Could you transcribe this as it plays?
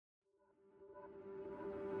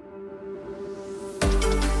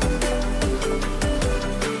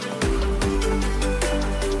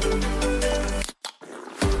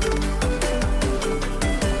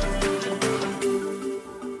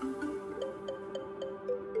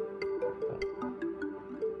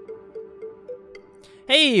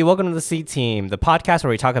Hey, welcome to the C Team, the podcast where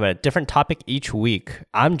we talk about a different topic each week.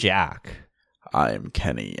 I'm Jack. I'm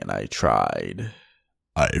Kenny, and I tried.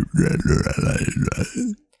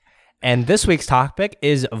 And this week's topic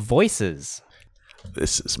is voices.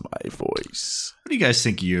 This is my voice. What do you guys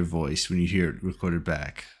think of your voice when you hear it recorded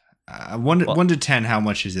back? 1 to 10, how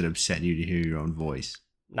much does it upset you to hear your own voice?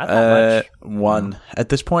 Not that much. 1. At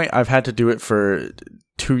this point, I've had to do it for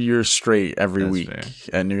 2 years straight every That's week, fair.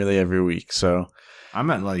 and nearly every week. So I'm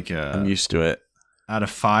at like I'm used to it. out of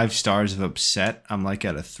 5 stars of upset, I'm like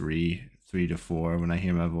at a 3 to 4 when I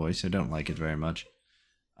hear my voice. I don't like it very much.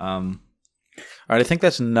 All right, I think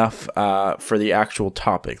that's enough for the actual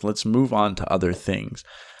topic. Let's move on to other things.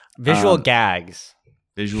 Visual gags.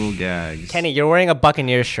 Visual gags. Kenny, you're wearing a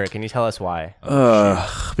Buccaneers shirt. Can you tell us why?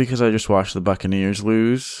 Because I just watched the Buccaneers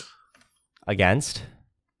lose. Against?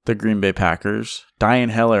 The Green Bay Packers. Die in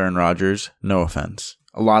hell, Aaron Rodgers. No offense.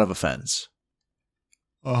 A lot of offense.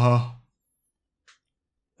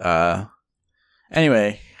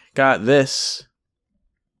 Anyway, got this.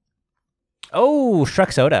 Oh,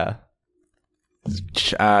 Shrek Soda.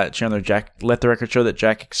 Chandler, Jack, let the record show that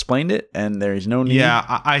Jack explained it, and there is no need. Yeah,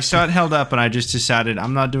 I saw it held up, and I just decided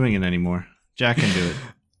I'm not doing it anymore. Jack can do it.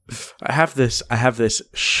 I have this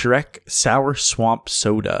Shrek Sour Swamp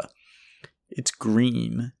Soda. It's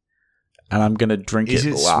green, and I'm gonna drink Is it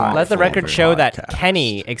it live. swamp Let the record flavor show that podcast.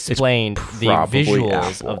 Kenny explained the probably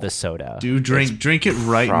visuals apple. of the soda. Dude, drink it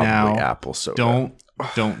right Probably now. apple soda.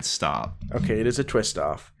 Don't stop. Okay, it is a twist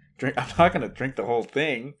off. I'm not gonna drink the whole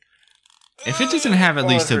thing. If it doesn't have at Oh,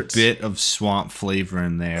 least it a hurts. bit of swamp flavor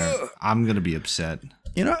in there, I'm gonna be upset.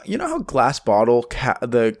 You know how the glass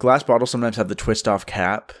bottle sometimes have the twist off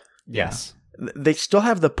cap. Yes. They still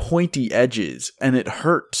have the pointy edges, and it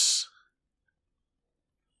hurts.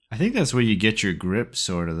 I think that's where you get your grip,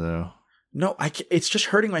 sort of, though. No, it's just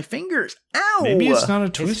hurting my fingers. Ow! Maybe it's not a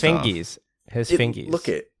His twist off. fingies. His fingies. Look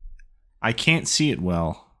it. I can't see it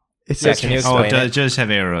well. It Yeah, says can you Oh, explain it does have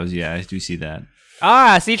arrows. Yeah, I do see that.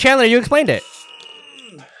 Ah, see, Chandler, you explained it.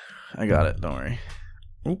 I got it. Don't worry.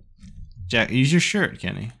 Jack, use your shirt,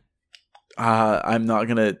 Kenny. I'm not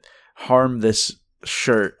gonna harm this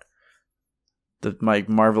shirt. My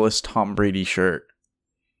marvelous Tom Brady shirt.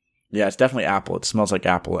 Yeah, it's definitely apple. It smells like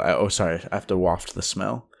apple. Sorry, I have to waft the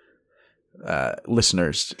smell.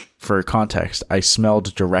 Listeners, for context, I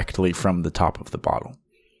smelled directly from the top of the bottle.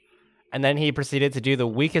 And then he proceeded to do the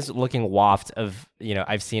weakest looking waft of,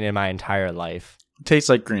 I've seen in my entire life. It tastes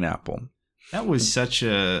like green apple. That was such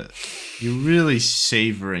a... You're really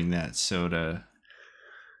savoring that soda.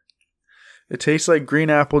 It tastes like green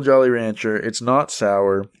apple Jolly Rancher. It's not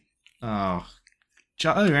sour. Oh.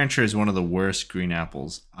 Jolly Rancher is one of the worst green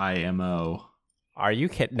apples. IMO. Are you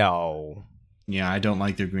kidding? No. Yeah, I don't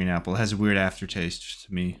like their green apple. It has a weird aftertaste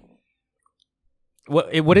to me.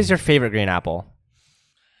 What is your favorite green apple?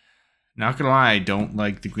 Not gonna lie, I don't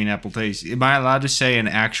like the green apple taste. Am I allowed to say an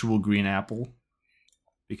actual green apple?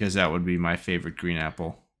 Because that would be my favorite green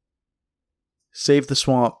apple. Save the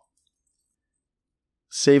swamp.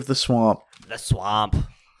 Save the swamp. The swamp.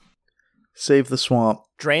 Save the swamp.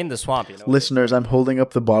 Drain the swamp, Listeners, I'm holding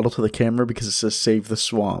up the bottle to the camera because it says save the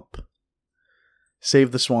swamp.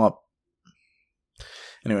 Save the swamp.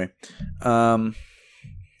 Anyway,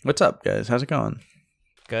 what's up, guys? How's it going?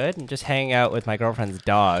 Good. I'm just hanging out with my girlfriend's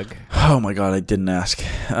dog. Oh my god, I didn't ask.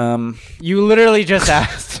 You literally just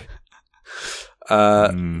asked.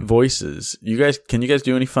 Voices. Can you guys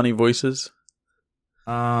do any funny voices?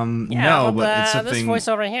 No, but it's something... This voice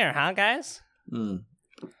over here, huh, guys?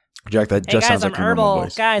 Jack, that just sounds like your normal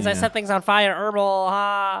voice. Guys, I Yeah. set things on fire. Herbal,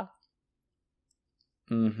 huh?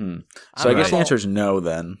 Mm-hmm. So I guess the answer is no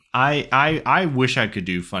then. I wish I could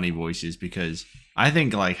do funny voices because I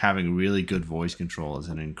think like having really good voice control is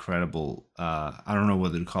an incredible I don't know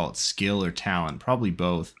whether to call it skill or talent, probably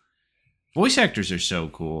both. Voice actors are so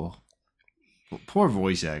cool. Poor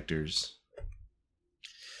voice actors.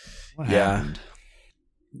 What Yeah.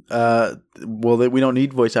 happened? Well, we don't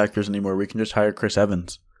need voice actors anymore. We can just hire Chris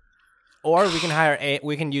Evans. Or we can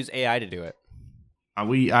we can use AI to do it.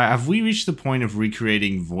 Have we reached the point of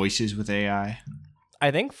recreating voices with AI?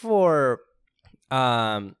 I think for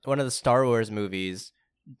one of the Star Wars movies,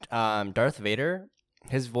 Darth Vader,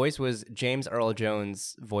 his voice was James Earl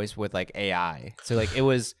Jones' voice with like AI. So like it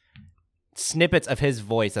was snippets of his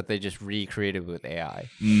voice that they just recreated with AI.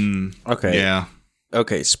 Okay. Yeah.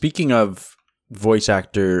 Okay. Speaking of voice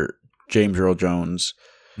actor James Earl Jones,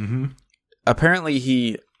 apparently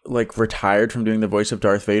he like retired from doing the voice of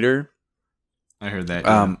Darth Vader. I heard that.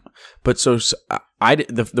 Yeah. But so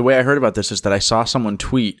the way I heard about this is that I saw someone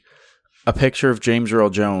tweet a picture of James Earl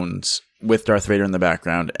Jones with Darth Vader in the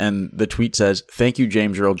background, and the tweet says, "Thank you,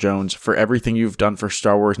 James Earl Jones, for everything you've done for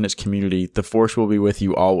Star Wars and its community. The Force will be with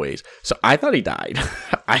you always." So I thought he died.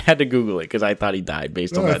 I had to Google it because I thought he died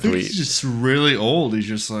based on I that think tweet. he's just really old. He's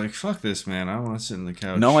just like, fuck this, man. I want to sit in the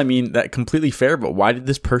couch. No, I mean, that completely fair, but why did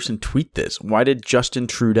this person tweet this? Why did Justin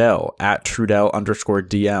Trudell at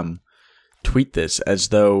Trudell_DM tweet this as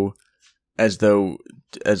though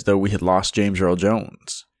we had lost James Earl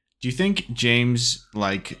Jones? Do you think James,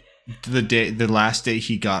 like, the last day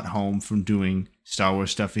he got home from doing Star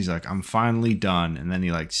Wars stuff, he's like, I'm finally done, and then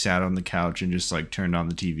he like sat on the couch and just like turned on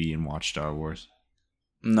the TV and watched Star Wars?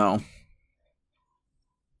 No.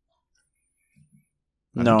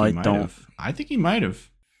 No, I don't. I think he might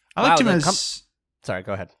have. I Wow, liked him the as... Sorry,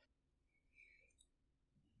 go ahead.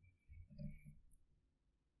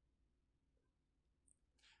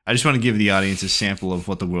 I just want to give the audience a sample of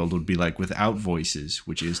what the world would be like without voices,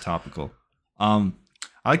 which is topical. I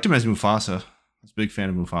liked him as Mufasa. I was a big fan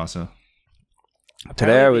of Mufasa.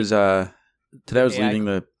 Today I was AI leaving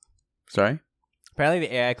the... Sorry? Apparently,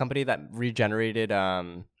 the AI company that regenerated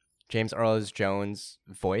James Earl Jones'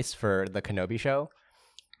 voice for the Kenobi show,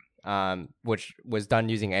 which was done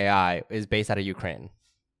using AI, is based out of Ukraine.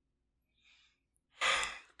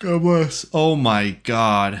 God bless. Oh my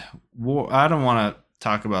God. I don't want to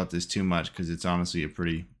talk about this too much because it's honestly a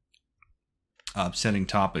pretty upsetting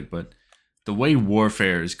topic, but the way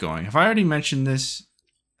warfare is going. Have I already mentioned this?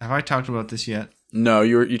 Have I talked about this yet? No,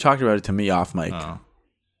 you talked about it to me off mic. Oh.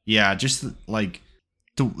 Yeah, just like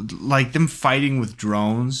them fighting with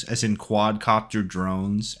drones, as in quadcopter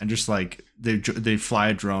drones, and just like they fly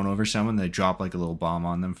a drone over someone, they drop like a little bomb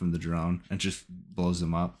on them from the drone and just blows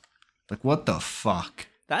them up. Like, what the fuck?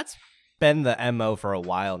 That's been the MO for a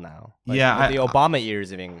while now. Like, Yeah, the Obama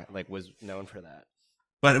years even like was known for that.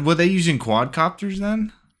 But were they using quadcopters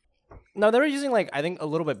then? No, they were using like I think a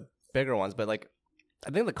little bit bigger ones, but like I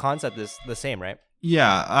think the concept is the same, right?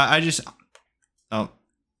 Yeah, I just... Oh.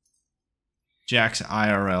 Jack's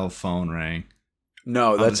IRL phone rang.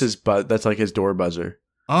 No, that's that's like his door buzzer.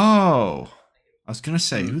 Oh. I was going to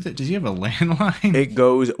say, does he have a landline? It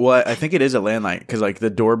goes... Well, I think it is a landline because like the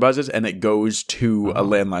door buzzes and it goes to a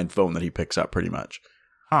landline phone that he picks up pretty much.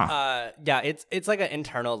 Huh. Yeah, it's like an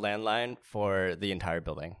internal landline for the entire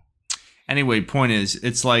building. Anyway, point is,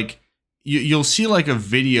 it's like you'll see like a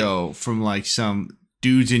video from like some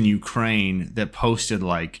dudes in Ukraine that posted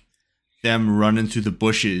like them running through the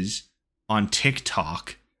bushes on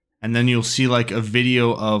TikTok, and then you'll see like a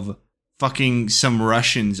video of fucking some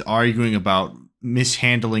Russians arguing about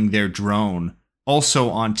mishandling their drone also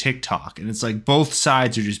on TikTok, and it's like both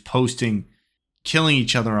sides are just posting killing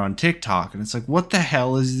each other on TikTok, and it's like what the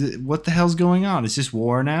hell's going on? Is this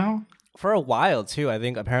war now? For a while too, I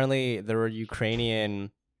think apparently there were Ukrainian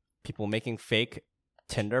people making fake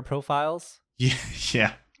Tinder profiles.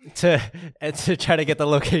 Yeah. To try to get the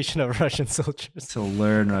location of Russian soldiers. To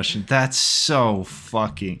learn Russian. That's so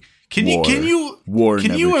fucking... Can War you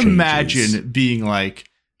never imagine changes. being like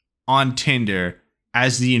on Tinder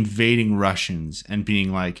as the invading Russians and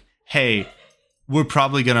being like, hey, we're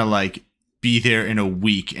probably gonna like be there in a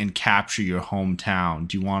week and capture your hometown.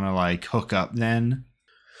 Do you want to like hook up then?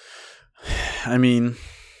 I mean,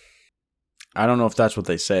 I don't know if that's what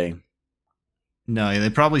they say. No, they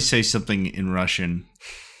probably say something in Russian.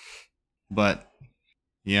 But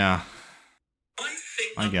yeah. One thing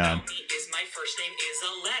My about God. me is my first name is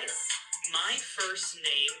a letter. My first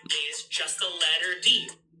name is just a letter D.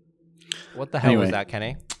 What the hell Anyway. was that,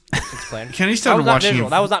 Kenny? Explain. Kenny That started was not watching. visual.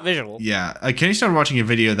 That was not visual. Yeah, Kenny started watching a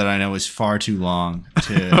video that I know is far too long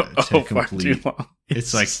to Far complete. too long.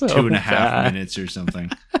 It's like so 2.5 bad. minutes or something.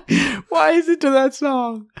 Why is it to that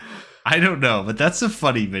song? I don't know, but that's a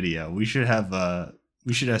funny video. We should have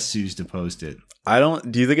ask Suze to post it.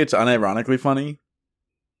 Do you think it's unironically funny?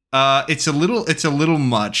 It's a little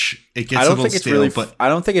much. It gets I a don't little think it's stale, really. but I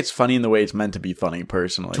don't think it's funny in the way it's meant to be funny.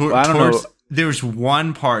 Personally, Well, I don't know. There's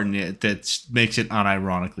one part in it that makes it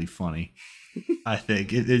unironically funny. I think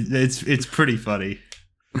it's pretty funny.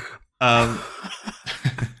 But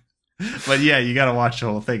yeah, you got to watch the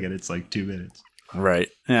whole thing, and it's like 2 minutes. Right.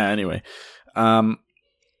 Yeah. Anyway,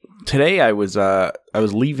 today I was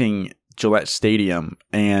leaving Gillette Stadium,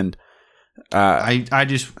 and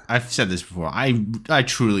I've said this before. I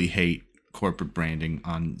truly hate corporate branding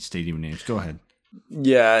on stadium names. Go ahead.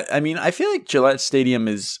 yeah, I mean, I feel like Gillette Stadium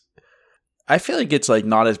is. I feel like it's like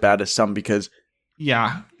not as bad as some because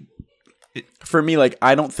Yeah. for me, like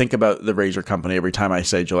I don't think about the Razor Company every time I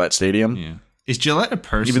say Gillette Stadium. Yeah. Is Gillette a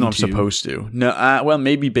person? Even though I'm too? supposed to. No, well,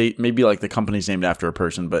 maybe like the company's named after a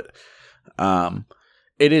person, but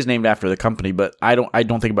it is named after the company. But I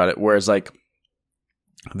don't think about it. Whereas like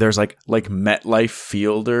there's like MetLife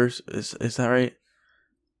Field, or is that right?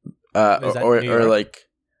 Is that New or York? like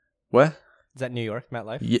what? Is that New York,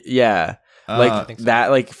 MetLife? Yeah, I like think so.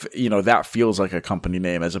 that. Like that feels like a company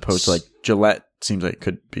name as opposed to like Gillette. Seems like it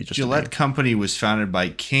could be just a Gillette name. Company was founded by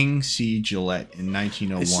King C. Gillette in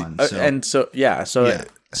 1901. So, and so yeah, so yeah.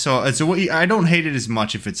 So what I don't hate it as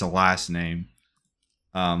much if it's a last name.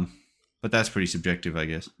 But that's pretty subjective, I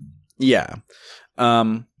guess. yeah.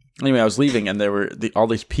 Anyway, I was leaving, and there were all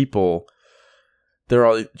these people. There were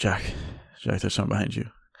all Jack. There's someone behind you.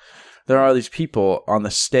 There are all these people on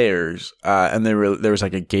the stairs, and there was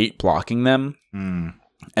like a gate blocking them.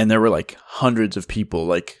 And there were like hundreds of people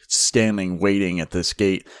like standing waiting at this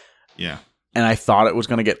gate. Yeah. Mm. And I thought it was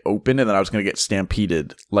going to get open and then I was going to get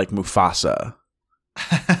stampeded like Mufasa.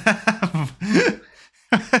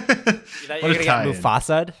 You thought you were gonna get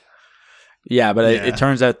Mufasa'd? Yeah, but Yeah. it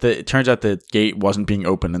turns out the gate wasn't being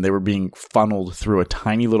open and they were being funneled through a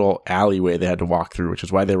tiny little alleyway they had to walk through, which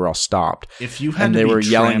is why they were all stopped. If you had And to they be were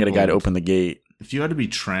yelling at a guy to trampled- open the gate. If you had to be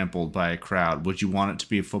trampled by a crowd, would you want it to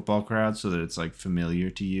be a football crowd so that it's like familiar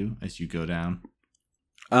to you as you go down?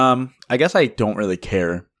 I guess I don't really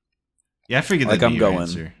care. Yeah, I figured Like, that'd I'm be your going.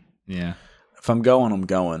 answer. Yeah. If I'm going, I'm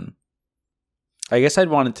going. I guess I'd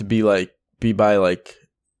want it to be by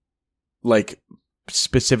like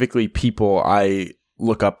specifically people I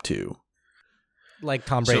look up to. Like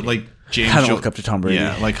Tom So Brady. like James I don't Jo- look up to Tom Brady.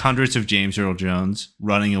 Yeah, like hundreds of James Earl Jones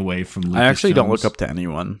running away from Lucas I actually don't look Films. up to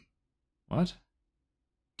anyone. What?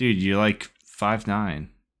 Dude, you're like 5'9".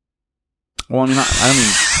 Well, I mean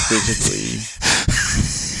physically.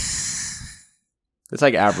 It's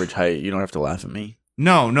like average height. You don't have to laugh at me.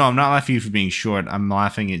 No, I'm not laughing at you for being short. I'm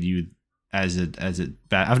laughing at you as a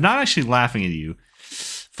bad. I'm not actually laughing at you.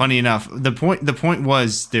 Funny enough, the point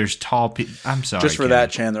was there's tall people. I'm sorry. Just for Ken. that,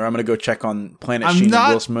 Chandler, I'm going to go check on Planet I'm Sheen not-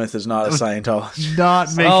 and Will Smith is not a Scientologist.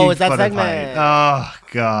 Not making Oh, it's that fun of segment. height. Oh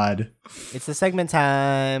God. It's the segment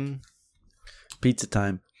time. Pizza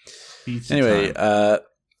time. Pizza Anyway, time.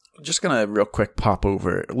 just going to real quick pop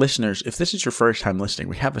over. Listeners, if this is your first time listening,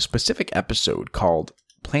 we have a specific episode called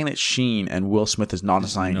Planet Sheen and Will Smith is not a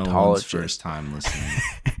This is no one's Scientologist. first time listening.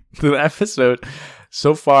 The episode,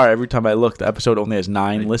 so far, every time I look, the episode only has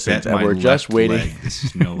 9 listens, Bet and my we're just left waiting. leg This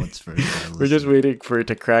is no one's first time We're just listening. waiting for it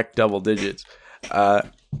to crack double digits.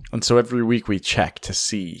 And so every week we check to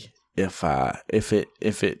see if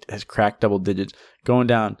it has cracked double digits. Going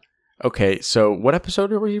down. Okay, so what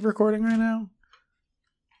episode are we recording right now?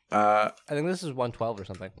 I think this is 112 or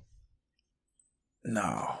something.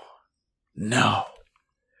 No.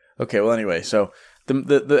 Okay, well anyway, so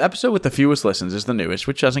the episode with the fewest listens is the newest,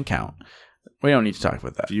 which doesn't count. We don't need to talk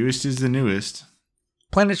about that. Fewest is the newest.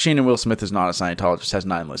 Planet Sheen and Will Smith is not a Scientologist has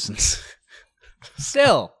 9 listens.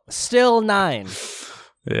 Still 9.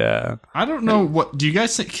 Yeah. I don't know what. Do you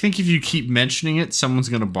guys think if you keep mentioning it, someone's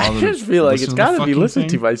gonna bother? I just feel like it's listen got the to be fucking listened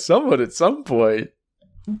to thing? by someone at some point.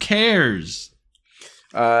 Who cares?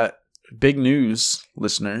 Big news,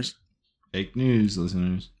 listeners. Fake news,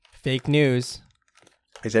 listeners. Fake news.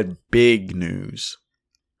 I said big news.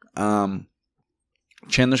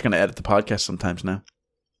 Chandler's going to edit the podcast sometimes now.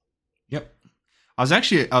 Yep. I was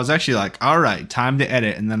actually like, all right, time to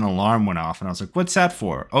edit, and then an alarm went off, and I was like, what's that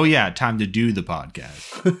for? Oh yeah, time to do the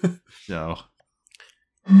podcast. So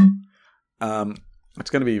It's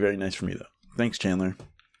going to be very nice for me, though. Thanks, Chandler.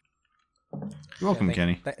 you're welcome, thank,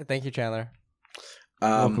 Kenny. Thank you, Chandler.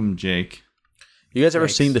 Welcome, Jake. You guys ever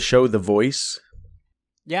Thanks. seen the show The Voice?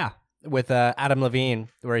 Yeah, with Adam Levine,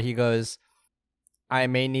 where he goes, "I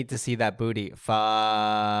may need to see that booty."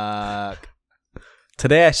 Fuck.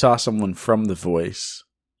 Today I saw someone from The Voice.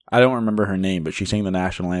 I don't remember her name, but she sang the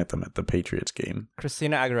national anthem at the Patriots game.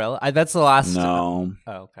 Christina Aguilera. That's the last. No.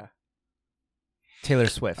 Oh, okay. Taylor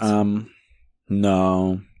Swift.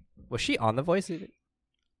 No. Was she on The Voice?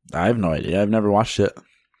 I have no idea. I've never watched it.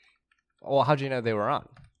 Well, how'd you know they were on?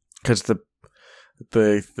 Because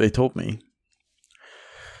they told me.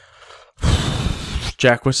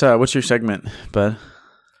 Jack, what's your segment, bud?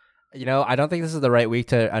 You know, I don't think this is the right week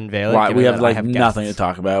to unveil it. Why? given We have that I like nothing to guests.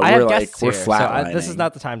 talk about. I We're have like guests we're here, flatlining. this is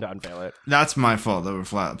not the time to unveil it. That's my fault that we're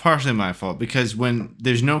flat. Partially my fault because when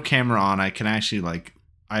there's no camera on, I can actually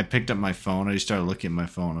I picked up my phone. I just started looking at my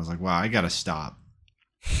phone. I was like, wow, I gotta stop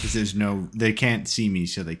because they can't see me,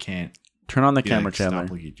 so they can't. Turn on the be camera, like, stop Chandler.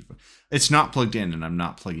 looking at your phone. It's not plugged in, and I'm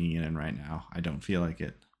not plugging it in right now. I don't feel like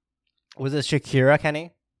it. Was it Shakira,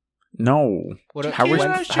 Kenny? No. What, How are we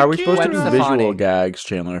Shakira, supposed to do Shakira. visual Stefani. gags,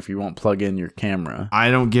 Chandler, if you won't plug in your camera? I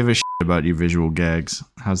don't give a shit about your visual gags.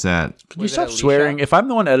 How's that? Can you Was it stop Alicia? swearing? If I'm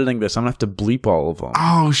the one editing this, I'm going to have to bleep all of them.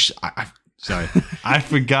 Oh, Sorry. I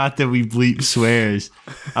forgot that we bleep swears.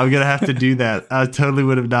 I'm going to have to do that. I totally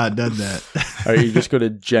would have not done that. All right, you just go to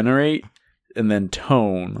generate and then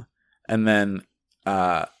tone and then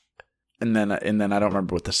I don't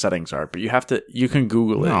remember what the settings are, but you can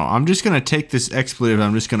Google it. No, I'm just going to take this expletive.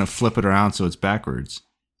 I'm just going to flip it around so it's backwards.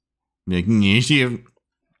 Like,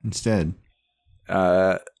 instead.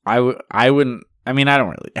 I wouldn't. I mean, I don't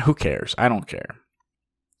really. Who cares? I don't care.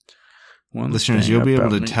 One Listeners, thing you'll be able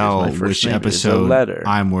about to me is tell my first which name is a episode letter.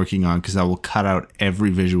 I'm working on because I will cut out every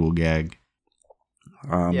visual gag.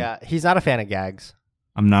 Yeah, he's not a fan of gags.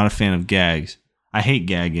 I'm not a fan of gags. I hate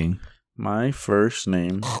gagging. My first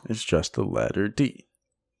name is just the letter D.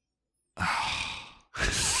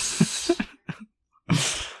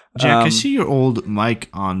 Jack, I see your old mic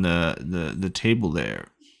on the table there.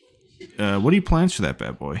 What are your plans for that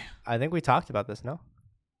bad boy? I think we talked about this, no?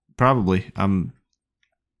 Probably. I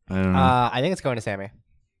don't know. I think it's going to Sammy.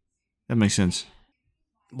 That makes sense.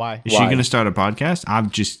 Why? Is she going to start a podcast? I'm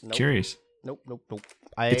just Nope. curious. Nope.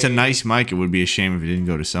 It's a nice mic. It would be a shame if it didn't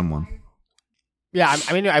go to someone. Yeah,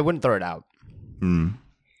 I mean, I wouldn't throw it out.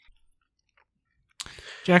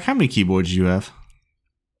 Jack, how many keyboards do you have?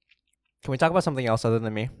 Can we talk about something else other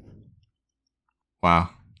than me? Wow.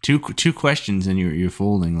 Two questions and you're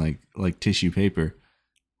folding like tissue paper.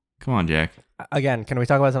 Come on, Jack. Again, can we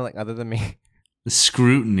talk about something other than me? The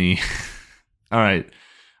scrutiny. All right,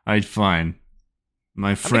 fine. My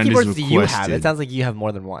How friend many has keyboards requested. do you have? It sounds like you have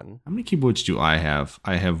more than one. How many keyboards do I have?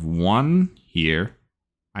 I have one here.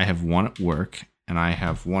 I have one at work, and I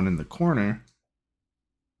have one in the corner.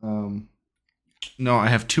 No, I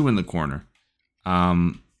have two in the corner.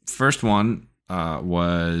 First one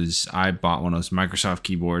was I bought one of those Microsoft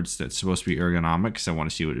keyboards that's supposed to be ergonomic because I want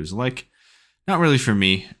to see what it was like. Not really for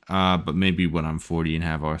me, but maybe when I'm 40 and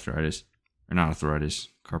have arthritis. Or not arthritis,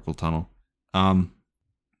 carpal tunnel.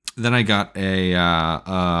 Then I got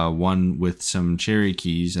a one with some cherry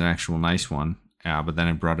keys, an actual nice one. But then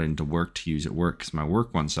I brought it into work to use at work because my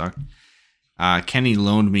work one sucked. Kenny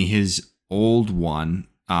loaned me his old one,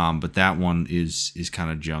 but that one is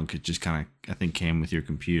kind of junk. It just kind of, I think, came with your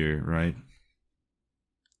computer, right?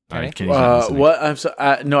 All right, Kenny's not listening. What? I'm so.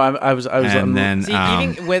 No, I was. And then, See,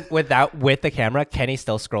 even with the camera, Kenny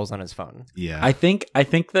still scrolls on his phone. yeah, I think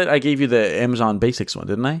that I gave you the Amazon Basics one,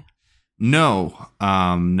 didn't I? no,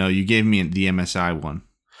 you gave me the MSI one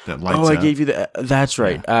that lights up. I gave you the. That's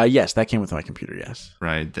right. Yes, that came with my computer. Yes.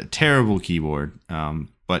 Right, the terrible keyboard.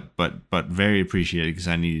 But very appreciated because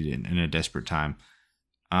I needed it in a desperate time.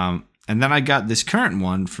 And then I got this current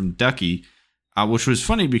one from Ducky, which was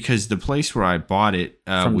funny because the place where I bought it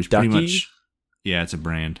From was Ducky? pretty much, yeah, it's a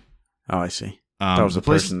brand. Oh, I see. That was the a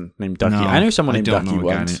place- person named Ducky. No, I knew someone named don't Ducky know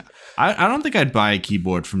a guy once. named- I don't think I'd buy a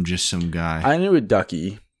keyboard from just some guy. I knew a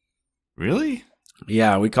Ducky. Really?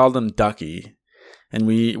 Yeah, we called him Ducky, and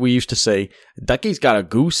we used to say Ducky's got a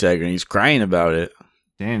goose egg and he's crying about it.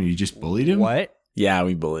 Damn, you just bullied him? What? Yeah,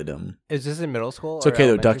 we bullied him. Is this in middle school? It's okay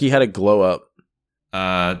though. Ducky had a glow up.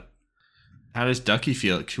 How does Ducky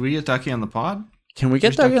feel? Can we get Ducky on the pod? Can we get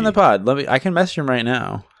Where's Ducky on the Ducky? pod? I can message him right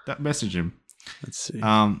now. Message him. Let's see.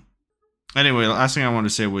 Anyway, the last thing I wanted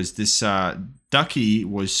to say was this Ducky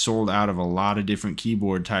was sold out of a lot of different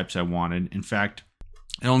keyboard types I wanted. In fact,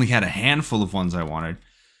 I only had a handful of ones I wanted.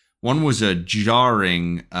 One was a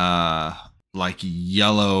jarring, like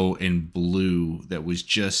yellow and blue that was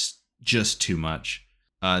just too much.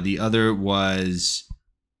 The other was,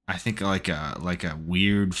 I think, like a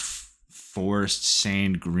weird forest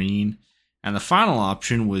sand green. And the final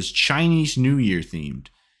option was Chinese New Year themed.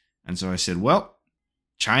 And so I said, well,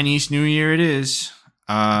 Chinese New Year it is.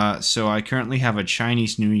 So I currently have a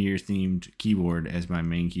Chinese New Year themed keyboard as my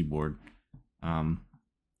main keyboard.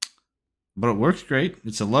 But it works great.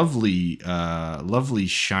 It's a lovely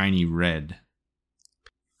shiny red.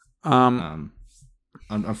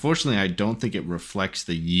 Unfortunately, I don't think it reflects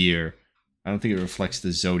the year. I don't think it reflects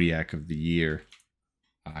the zodiac of the year.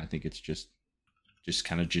 I think it's just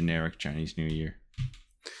kind of generic Chinese New Year.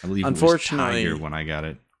 I believe it was Tiger when I got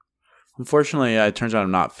it. Unfortunately, it turns out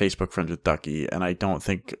I'm not Facebook friends with Ducky, and I don't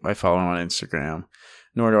think I follow him on Instagram,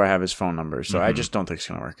 nor do I have his phone number. So I just don't think it's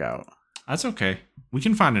going to work out. That's okay. We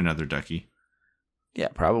can find another Ducky. Yeah,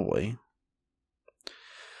 probably.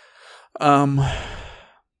 Oh,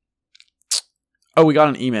 we got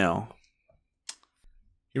an email.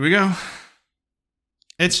 Here we go.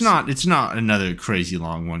 It's not another crazy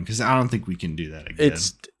long one because I don't think we can do that again.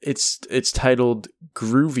 It's titled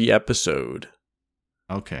Groovy Episode.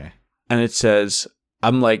 Okay. And it says,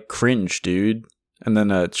 I'm like cringe, dude. And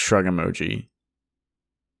then a shrug emoji.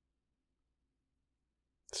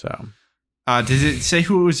 So Does it say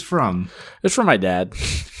who it was from? It's from my dad.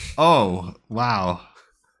 Oh, wow.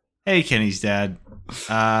 Hey, Kenny's dad.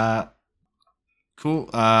 Cool.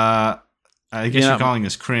 I guess you're calling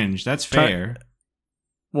us cringe. That's fair.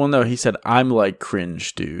 Well, no, he said I'm like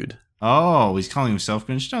cringe, dude. Oh, he's calling himself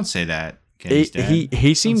cringe. Don't say that, Kenny's dad.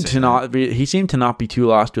 He seemed to not be too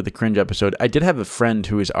lost with the cringe episode. I did have a friend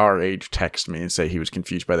who is our age text me and say he was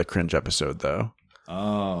confused by the cringe episode, though.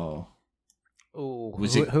 Oh. Ooh,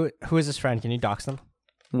 Was who is this friend? Can you dox them?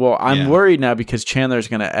 Well, I'm worried now because Chandler's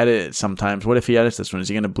going to edit it sometimes. What if he edits this one? Is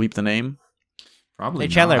he going to bleep the name? Probably.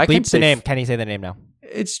 Hey, Chandler, not. bleep the name. Can you say the name now?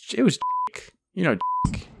 It was you know.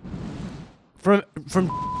 From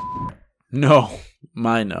No,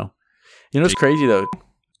 mine no. You know what's crazy though?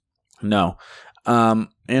 No,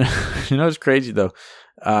 you know what's crazy though?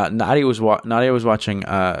 Nadia was watching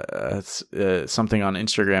something on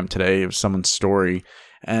Instagram today. It was someone's story,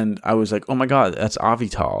 and I was like, "Oh my god, that's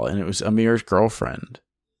Avital," and it was Amir's girlfriend.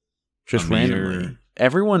 Just randomly,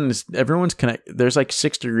 everyone's connected. There's like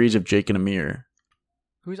 6 degrees of Jake and Amir.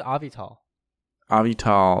 Who's Avital?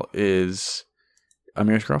 Avital is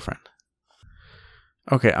Amir's girlfriend.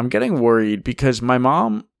 Okay, I'm getting worried because my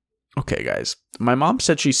mom... Okay, guys. My mom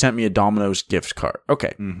said she sent me a Domino's gift card.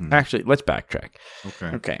 Okay, Actually, let's backtrack.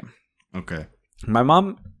 Okay. My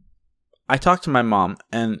mom... I talked to my mom,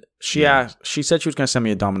 and she said she was going to send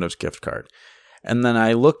me a Domino's gift card. And then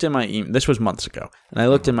I looked in my email... This was months ago. And I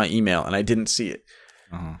looked in my email, and I didn't see it.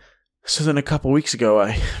 So then a couple weeks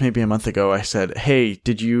ago, maybe a month ago, I said, hey,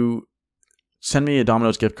 did you send me a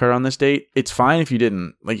Domino's gift card on this date? It's fine if you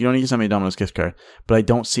didn't. Like, you don't need to send me a Domino's gift card, but I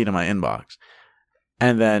don't see it in my inbox.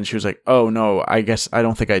 And then she was like, oh, no, I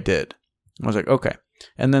don't think I did. I was like, okay.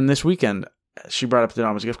 And then this weekend, she brought up the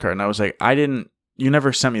Domino's gift card, and I was like, you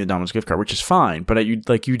never sent me the Domino's gift card, which is fine, but you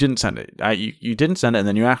didn't send it. You didn't send it, and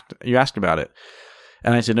then you asked about it.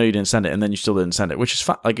 And I said, no, you didn't send it, and then you still didn't send it, which is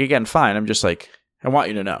fine. Like, again, fine. I'm just like, I want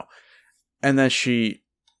you to know. And then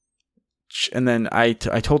I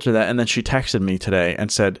told her that, and then she texted me today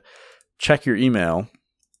and said, check your email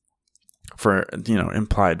for,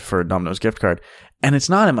 implied for a Domino's gift card. And it's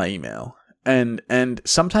not in my email. And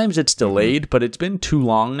sometimes it's delayed, but it's been too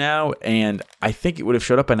long now, and I think it would have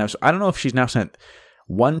showed up by now. So I don't know if she's now sent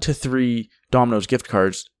 1 to 3 Domino's gift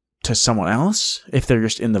cards to someone else, if they're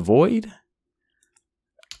just in the void.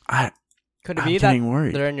 Could it be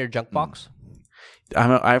that they're in your junk box?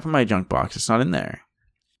 I have my junk box. It's not in there.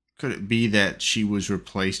 Could it be that she was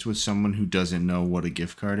replaced with someone who doesn't know what a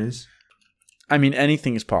gift card is? I mean,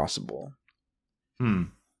 anything is possible.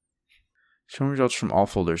 Show me results from all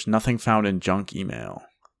folders. Nothing found in junk email.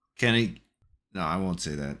 Kenny, no, I won't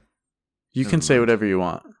say that. You can say whatever you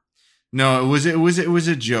want. No, it was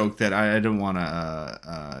a joke that I don't want to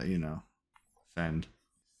offend.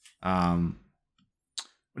 What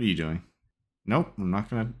are you doing? Nope, I'm not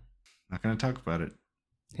gonna talk about it.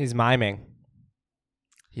 He's miming.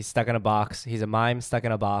 He's stuck in a box. He's a mime stuck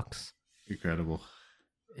in a box. Incredible.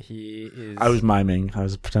 He is. I was miming. I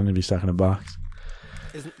was pretending to be stuck in a box.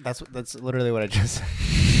 That's literally what I just said.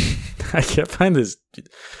 I can't find this.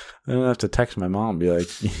 I don't have to text my mom and be like,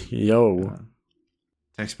 yo.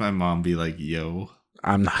 Text my mom, be like, yo.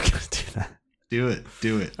 I'm not going to do that.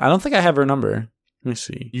 Do it. I don't think I have her number. Let me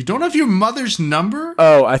see. You don't have your mother's number?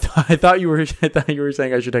 Oh, I thought you were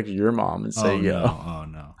saying I should text your mom and say yo. No. Oh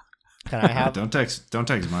no. Can I have? Don't text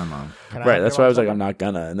my mom. Right. That's why I was like, I'm not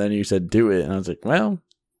gonna. And then you said do it, and I was like, well,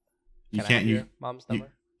 you can't. Your mom's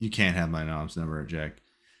number. You can't have my mom's number, Jack.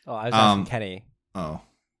 Oh, I was asking Kenny. Oh.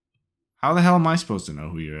 How the hell am I supposed to know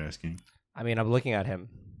who you're asking? I mean, I'm looking at him.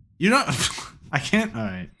 You don't. I can't. All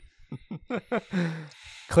right.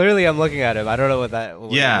 Clearly, I'm looking at him. I don't know what that.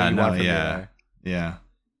 Yeah.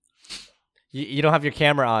 You don't have your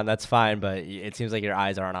camera on. That's fine, but it seems like your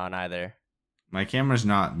eyes aren't on either. My camera's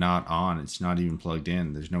not on. It's not even plugged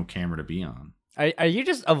in. There's no camera to be on. Are you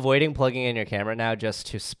just avoiding plugging in your camera now just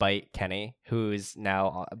to spite Kenny, who's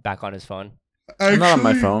now back on his phone? I'm not on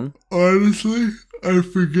my phone. Honestly, I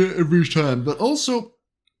forget every time. But also,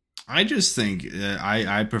 I just think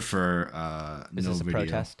I prefer Is no this a video.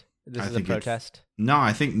 Protest? This is a protest? No,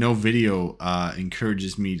 I think no video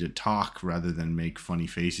encourages me to talk rather than make funny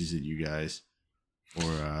faces at you guys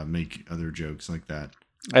or make other jokes like that.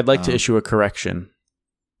 I'd like to issue a correction.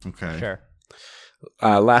 Okay. Sure.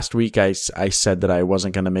 Last week, I said that I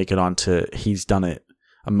wasn't going to make it onto He's Done It,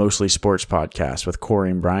 a mostly sports podcast with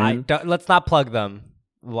Corey and Brian. Let's not plug them.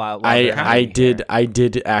 While I did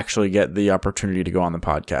actually get the opportunity to go on the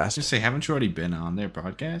podcast. Just say, haven't you already been on their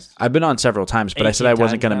podcast? I've been on several times, but I said I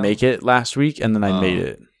wasn't going to make it last week, and then I made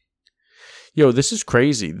it. Yo, this is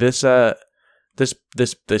crazy. This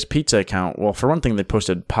this pizza account. Well, for one thing, they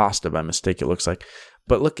posted pasta by mistake. It looks like,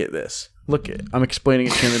 but look at this. I'm explaining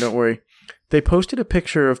it, Chandler. Don't worry. They posted a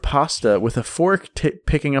picture of pasta with a fork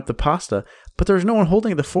picking up the pasta, but there's no one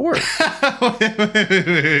holding the fork.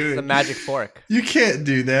 It's a magic fork. You can't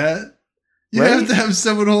do that. You Right? have to have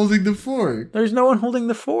someone holding the fork. There's no one holding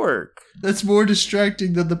the fork. That's more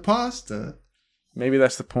distracting than the pasta. Maybe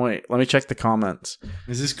that's the point. Let me check the comments.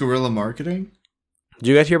 Is this guerrilla marketing? Did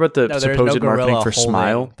you guys hear about the No, there's no supposed marketing gorilla for holding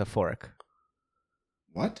Smile? the fork.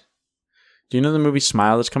 What? Do you know the movie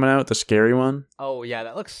Smile that's coming out, the scary one? Oh yeah,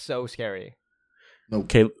 that looks so scary. Nope.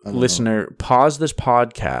 Okay, don't listener, pause this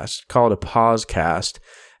podcast, call it a pausecast,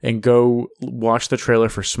 and go watch the trailer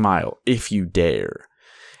for Smile, if you dare.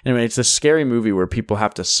 Anyway, it's a scary movie where people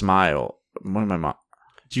have to smile. What am I?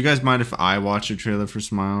 Do you guys mind if I watch a trailer for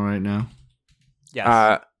Smile right now?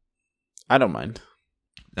 Yes. I don't mind.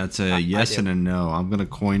 That's I a yes do. and a no. I'm going to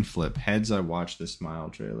coin flip. Heads, I watch the Smile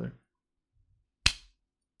trailer.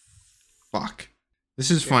 Fuck. This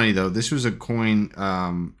is funny, though. This was a coin...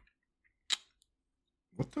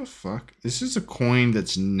 what the fuck? This is a coin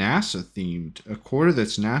that's NASA-themed. A quarter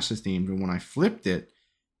that's NASA-themed. And when I flipped it,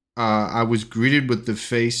 I was greeted with the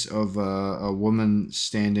face of a woman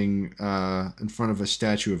standing in front of a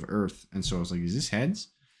statue of Earth. And so I was like, is this heads?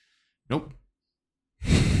 Nope.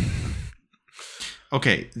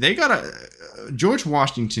 Okay, they got a... George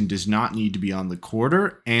Washington does not need to be on the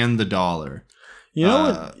quarter and the dollar. You know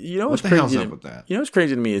what? You know what's what the hell's crazy? up with that? You know what's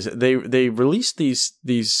crazy to me is they released these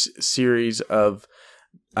series of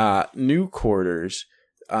new quarters.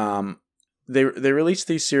 They released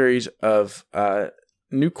these series of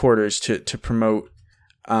new quarters to promote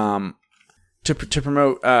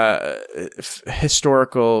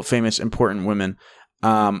historical, famous, important women.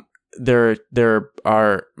 There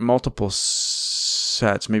are multiple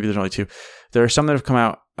sets. Maybe there's only two. There are some that have come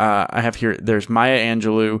out. I have here. There's Maya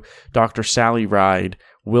Angelou, Dr. Sally Ride,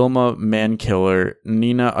 Wilma Mankiller,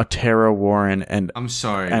 Nina Otero Warren, and I'm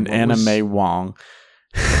sorry. and what Anna was- Mae Wong.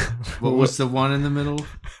 What was the one in the middle?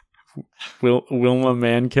 Wilma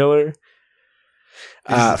Mankiller.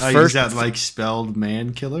 Is that like spelled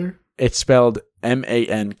man killer? It's spelled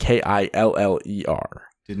Mankiller.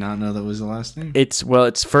 Did not know that was the last name. It's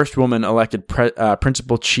first woman elected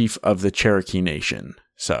principal chief of the Cherokee Nation.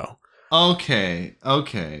 So Okay.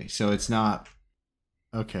 So it's not.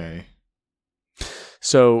 Okay.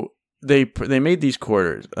 So they made these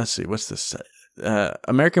quarters. Let's see, what's this?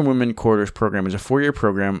 American Women Quarters Program is a 4-year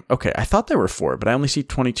program. Okay, I thought there were 4, but I only see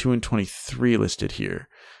 22 and 23 listed here.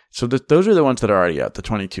 So those are the ones that are already out, the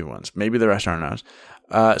 22 ones. Maybe the rest aren't out.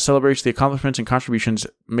 Celebrates the accomplishments and contributions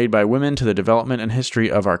made by women to the development and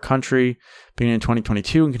history of our country. Beginning in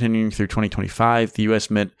 2022 and continuing through 2025, the U.S.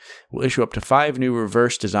 Mint will issue up to 5 new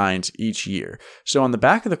reverse designs each year. So on the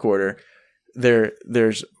back of the quarter,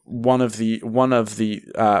 there's one of the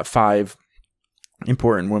 5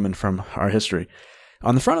 important women from our history.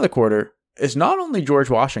 On the front of the quarter is not only George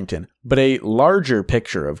Washington, but a larger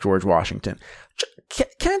picture of George Washington.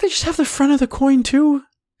 Can't they just have the front of the coin too?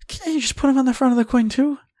 Can't you just put him on the front of the coin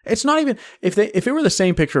too? It's not even if it were the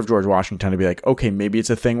same picture of George Washington, I'd be like, okay, maybe it's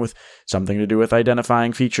a thing with something to do with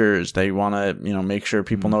identifying features. They want to, make sure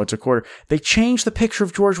people know it's a quarter. They changed the picture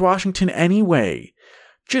of George Washington anyway.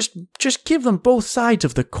 Just give them both sides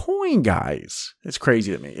of the coin, guys. It's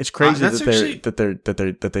crazy to me. It's crazy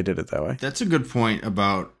that they did it that way. That's a good point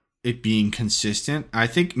about it being consistent. I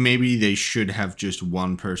think maybe they should have just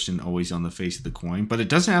one person always on the face of the coin, but it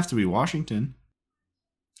doesn't have to be Washington.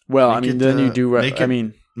 Well, Make it, then you do. make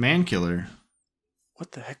it man killer.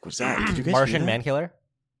 What the heck was that? Did you guys Martian hear that? Mankiller?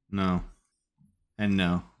 No, and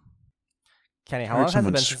no. Kenny, how Heard long has it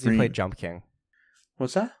someone been since you scream. played Jump King?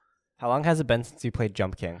 What's that? How long has it been since you played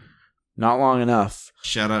Jump King? Not long enough.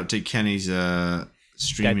 Shout out to Kenny's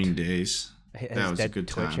streaming days. His That was a dead good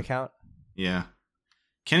Twitch time. account? Yeah,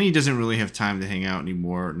 Kenny doesn't really have time to hang out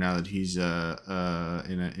anymore now that he's in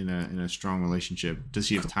a strong relationship. Does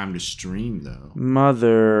he have time to stream though?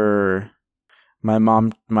 Mother, my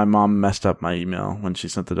mom messed up my email when she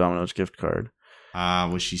sent the Domino's gift card.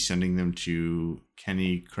 Was she sending them to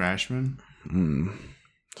Kenny Crashman?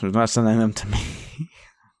 So not sending them to me.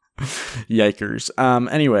 Yikers.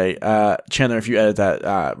 Anyway, Chandler, if you edit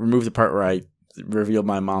that, remove the part where I revealed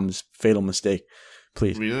my mom's fatal mistake,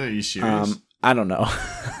 please. Really? Are you serious? I don't know.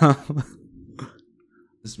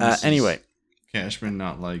 Is Mrs. Anyway, Cashman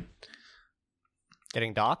not like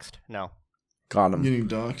Getting doxxed? No. got him. getting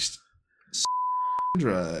doxxed?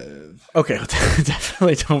 Drive. Okay,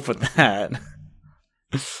 definitely don't put that.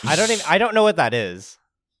 I don't know what that is.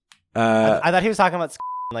 I thought he was talking about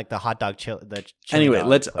like the hot dog chili Anyway, dog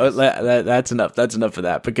let's place. that's enough. That's enough of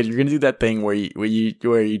that, because you're gonna do that thing where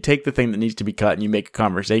you take the thing that needs to be cut and you make a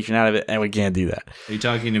conversation out of it, and we can't do that. Are you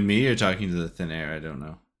talking to me or talking to the thin air? I don't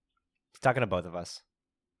know. He's talking to both of us.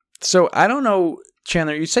 So I don't know,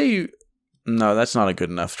 Chandler. You say you. No, that's not a good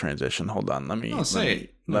enough transition. Hold on. Let me. No, say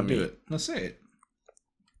it. No, Let me do it. No, say it.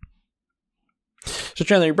 So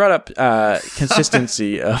Chandler, you brought up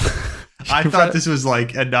consistency of. I thought this was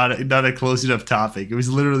like not a close enough topic. It was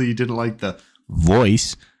literally you didn't like the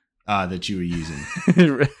voice that you were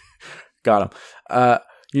using. Got him.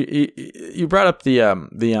 You brought up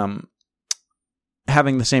the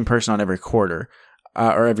having the same person on every quarter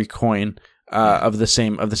or every coin of the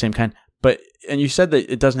same kind. And you said that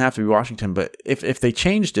it doesn't have to be Washington, but if they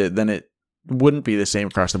changed it, then it wouldn't be the same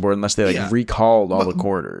across the board unless they recalled all the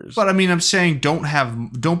quarters. But I mean, I'm saying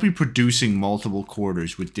don't be producing multiple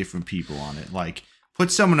quarters with different people on it. Like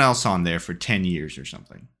put someone else on there for 10 years or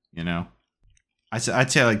something. You know,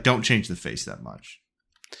 I'd say like don't change the face that much.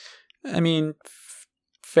 I mean,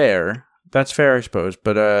 fair. That's fair, I suppose.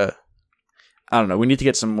 But I don't know. We need to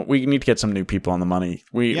get some new people on the money.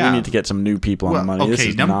 We need to get some new people on the money. Okay, this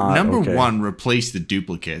is number okay. One, replace the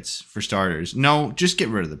duplicates for starters. No, just get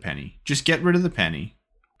rid of the penny. Just get rid of the penny.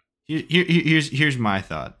 Here's my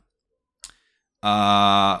thought.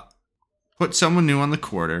 Put someone new on the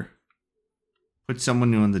quarter. Put someone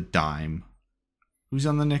new on the dime. Who's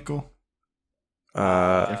on the nickel?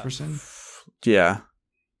 Jefferson? Yeah.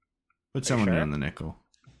 Put someone new on the nickel.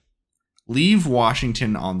 Leave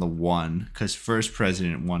Washington on the 1, because first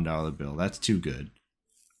president $1 bill. That's too good.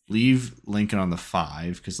 Leave Lincoln on the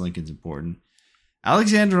 5, because Lincoln's important.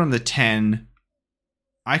 Alexander on the 10.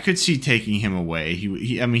 I could see taking him away.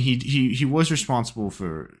 He was responsible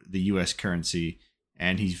for the U.S. currency,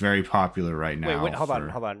 and he's very popular right now. Wait, hold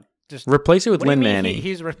on. Just replace it with what do you Lin mean Manny.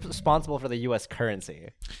 He's responsible for the U.S.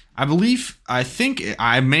 currency. I think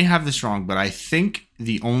I may have this wrong, but I think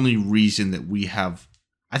the only reason that we have,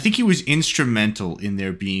 I think he was instrumental in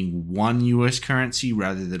there being one U.S. currency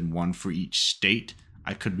rather than one for each state.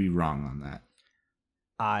 I could be wrong on that.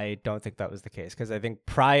 I don't think that was the case, because I think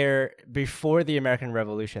before the American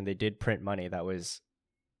Revolution, they did print money that was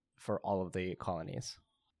for all of the colonies.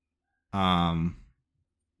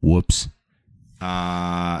 Whoops.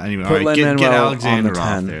 Anyway, Put all right, get Alexander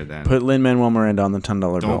off there then. Put Lin-Manuel Miranda on the $10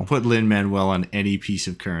 bill. Don't put Lin-Manuel on any piece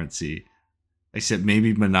of currency, except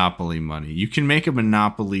maybe Monopoly money. You can make a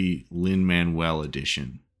Monopoly Lin-Manuel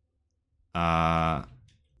edition. Have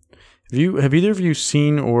either of you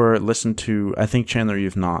seen or listened to, I think, Chandler,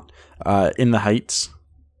 you've not, In the Heights?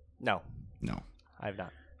 No, No. I have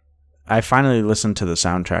not. I finally listened to the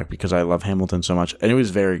soundtrack because I love Hamilton so much, and it was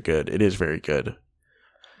very good. It is very good.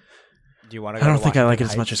 Do you want to? I don't think I like it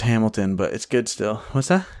as much as Hamilton, but it's good still. What's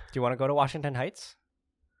that? Do you want to go to Washington Heights?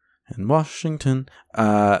 In Washington. Do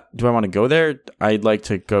I want to go there? I'd like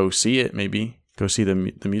to go see it, maybe. Go see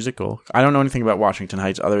the musical. I don't know anything about Washington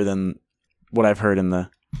Heights other than what I've heard in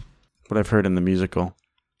the musical.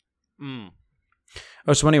 Mm.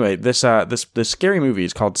 Oh, so anyway, this scary movie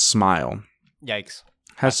is called Smile. Yikes.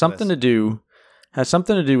 Has something to do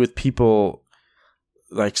with people,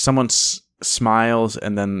 like someone smiles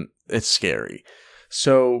and then it's scary.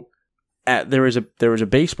 So there was a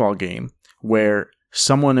baseball game where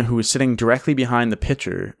someone who was sitting directly behind the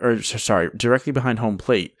pitcher, directly behind home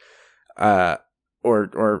plate, or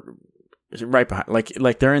right behind,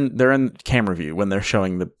 like they're in camera view when they're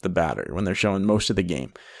showing the batter, when they're showing most of the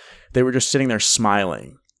game. They were just sitting there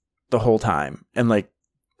smiling the whole time, and like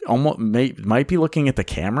almost might be looking at the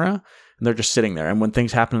camera, and they're just sitting there. And when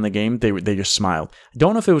things happen in the game, they just smiled. I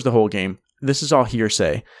don't know if it was the whole game. This is all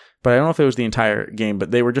hearsay, but I don't know if it was the entire game. But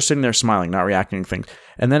they were just sitting there smiling, not reacting to things.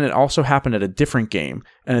 And then it also happened at a different game.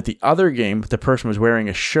 And at the other game, the person was wearing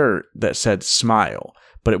a shirt that said "Smile,"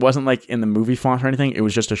 but it wasn't like in the movie font or anything. It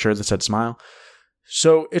was just a shirt that said "Smile."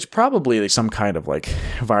 So it's probably like some kind of like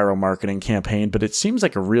viral marketing campaign, but it seems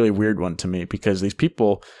like a really weird one to me because these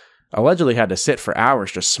people allegedly had to sit for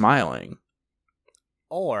hours just smiling.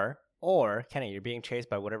 Or Kenny, you're being chased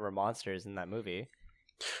by whatever monster is in that movie.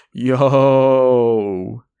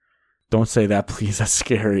 Yo, don't say that, please. That's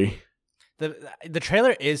scary. The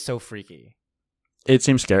trailer is so freaky. It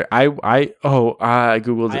seems scary. I googled.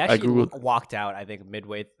 I actually googled. walked out. I think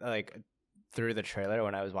midway through the trailer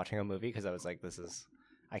when I was watching a movie because I was like,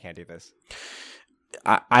 I can't do this.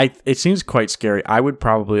 It seems quite scary. I would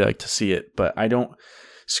probably like to see it, but I don't.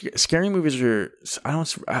 Scary movies are. I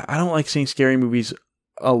don't like seeing scary movies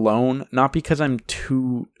alone. Not because I'm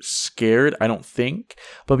too scared, I don't think,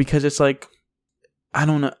 but because it's like I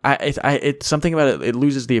don't know. It's something about it. It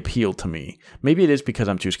loses the appeal to me. Maybe it is because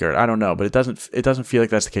I'm too scared. I don't know, but it doesn't feel like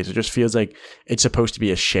that's the case. It just feels like it's supposed to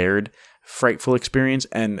be a shared frightful experience,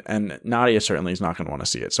 and Nadia certainly is not going to want to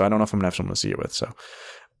see it. So I don't know if I'm going to have someone to see it with. So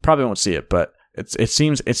probably won't see it, but it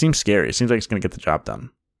seems scary. It seems like it's going to get the job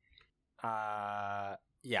done.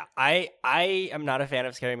 Yeah, I am not a fan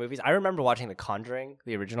of scary movies. I remember watching The Conjuring,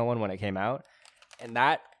 the original one, when it came out, and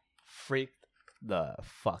that freaked the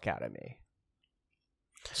fuck out of me.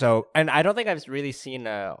 So, and I don't think I've really seen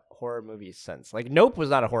a horror movie since. Like, Nope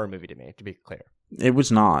was not a horror movie to me, to be clear. It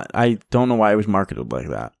was not. I don't know why it was marketed like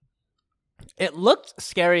that. It looked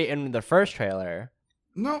scary in the first trailer.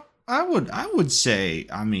 No, I would say,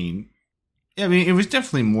 I mean, it was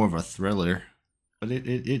definitely more of a thriller, but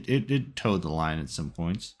it towed the line at some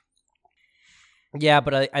points. Yeah,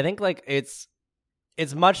 but I think like it's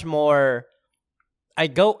much more. I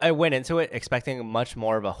went into it expecting much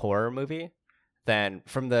more of a horror movie than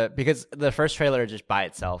because the first trailer just by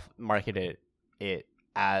itself marketed it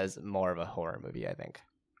as more of a horror movie, I think,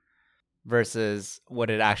 versus what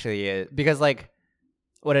it actually is. Because like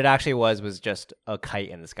what it actually was just a kite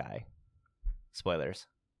in the sky. Spoilers.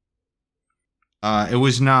 It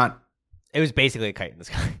was not. It was basically a kite in the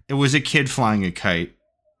sky. It was a kid flying a kite.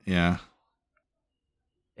 Yeah.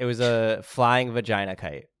 It was a flying vagina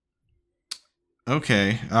kite.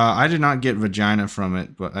 Okay. I did not get vagina from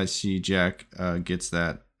it, but I see Jack gets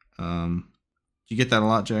that. Do you get that a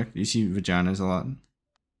lot, Jack? Do you see vaginas a lot?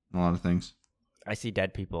 A lot of things. I see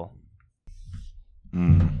dead people.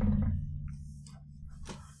 Mm.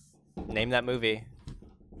 Name that movie.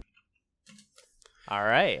 All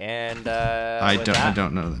right, and I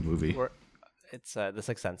don't know that movie. It's The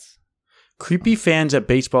Sixth Sense. Creepy fans at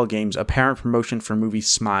baseball games, apparent promotion for movie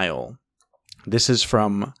Smile. This is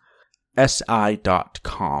from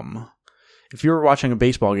SI.com. If you were watching a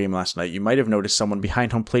baseball game last night, you might have noticed someone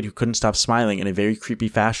behind home plate who couldn't stop smiling in a very creepy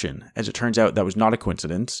fashion. As it turns out, that was not a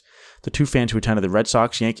coincidence. The two fans who attended the Red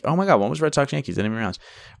Sox Yankees... Oh my god, what was Red Sox Yankees? I didn't even realize.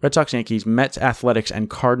 Red Sox Yankees, Mets Athletics, and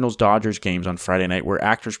Cardinals Dodgers games on Friday night were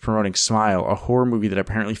actors promoting Smile, a horror movie that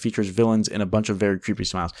apparently features villains in a bunch of very creepy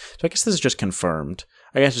smiles. So I guess this is just confirmed.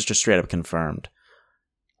 I guess it's just straight up confirmed.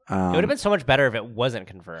 It would have been so much better if it wasn't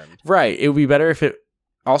confirmed. Right. It would be better if it...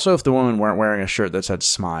 Also, if the women weren't wearing a shirt that said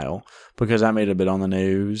Smile, because that made it a bit on the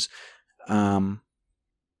news. But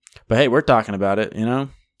hey, we're talking about it, you know?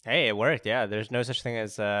 Hey, it worked, yeah. There's no such thing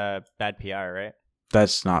as bad PR, right?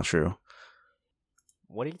 That's not true.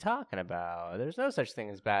 What are you talking about? There's no such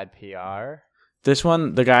thing as bad PR. This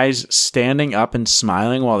one, the guy's standing up and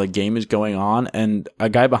smiling while the game is going on, and a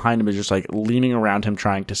guy behind him is just like leaning around him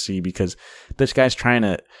trying to see, because this guy's trying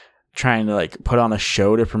to like put on a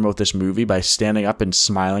show to promote this movie by standing up and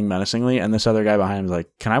smiling menacingly, and this other guy behind him is like,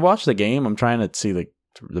 "Can I watch the game? I'm trying to see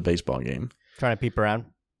the baseball game." Trying to peep around.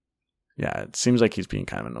 Yeah, it seems like he's being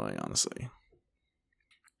kind of annoying, honestly.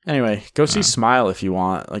 Anyway, go see Smile if you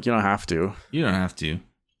want. Like, you don't have to. You don't have to.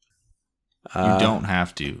 You don't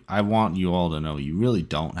have to. I want you all to know you really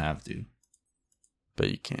don't have to. But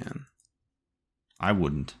you can. I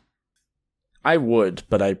wouldn't. I would,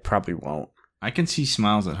 but I probably won't. I can see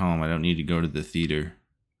Smiles at home. I don't need to go to the theater.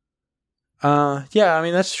 Yeah, I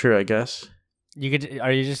mean, that's true, I guess.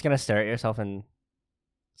 Are you just going to stare at yourself and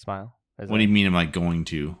smile? What do you mean am I going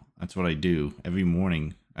to? That's what I do. Every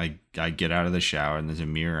morning, I get out of the shower and there's a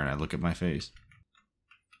mirror and I look at my face.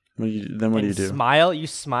 What do you do? Smile? You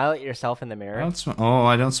smile at yourself in the mirror?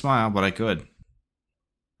 I don't smile, but I could.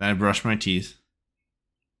 Then I brush my teeth.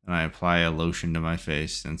 And I apply a lotion to my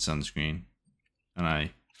face and sunscreen. And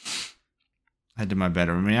I head to my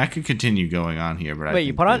bedroom. I mean, I could continue going on here, but Wait,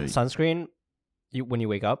 you put on sunscreen when you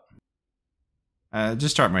wake up?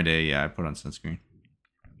 Just start my day, yeah, I put on sunscreen.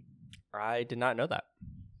 I did not know that.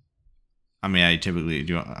 I mean, I typically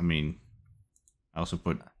do. I mean, I also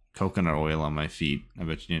put coconut oil on my feet. I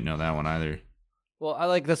bet you didn't know that one either. Well, I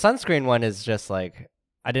like the sunscreen one is just like,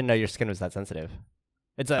 I didn't know your skin was that sensitive.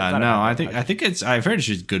 No, I think I've heard it's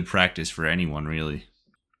just good practice for anyone, really.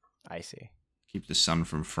 I see. Keep the sun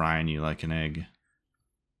from frying you like an egg.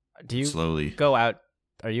 Do you slowly go out?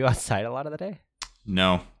 Are you outside a lot of the day?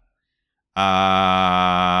 No.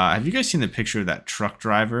 Have you guys seen the picture of that truck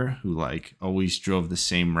driver who like always drove the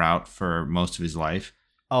same route for most of his life?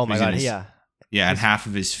 Oh my god, yeah. Yeah, and half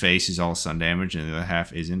of his face is all sun damage and the other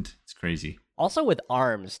half isn't. It's crazy. Also with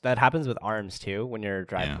arms, that happens with arms too when you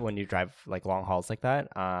drive like long hauls like that.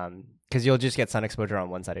 Because you'll just get sun exposure on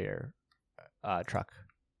one side of your truck.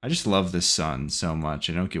 I just love the sun so much.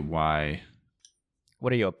 I don't get why.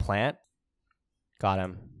 What are you, a plant? Got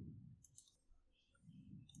him.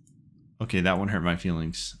 Okay, that one hurt my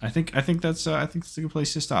feelings. I think that's a good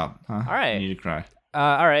place to stop. Huh? All right. I need to cry.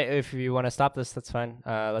 All right. If you want to stop this, that's fine.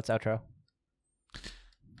 Let's outro.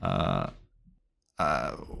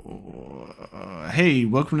 Hey,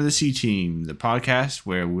 welcome to the C Team, the podcast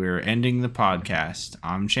where we're ending the podcast.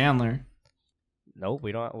 I'm Chandler, Nope,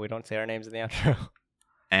 we don't say our names in the outro.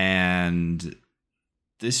 and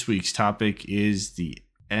this week's topic is the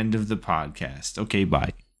end of the podcast. Okay,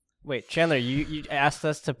 bye. Wait, Chandler, you asked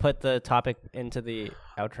us to put the topic into the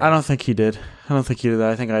outro. I don't think he did. I don't think he did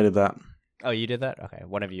that. I think I did that. Oh, you did that? Okay,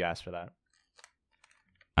 one of you asked for that.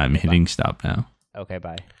 I'm hitting stop now. Okay,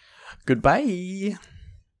 bye. Goodbye.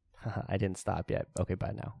 I didn't stop yet. Okay,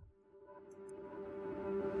 bye now.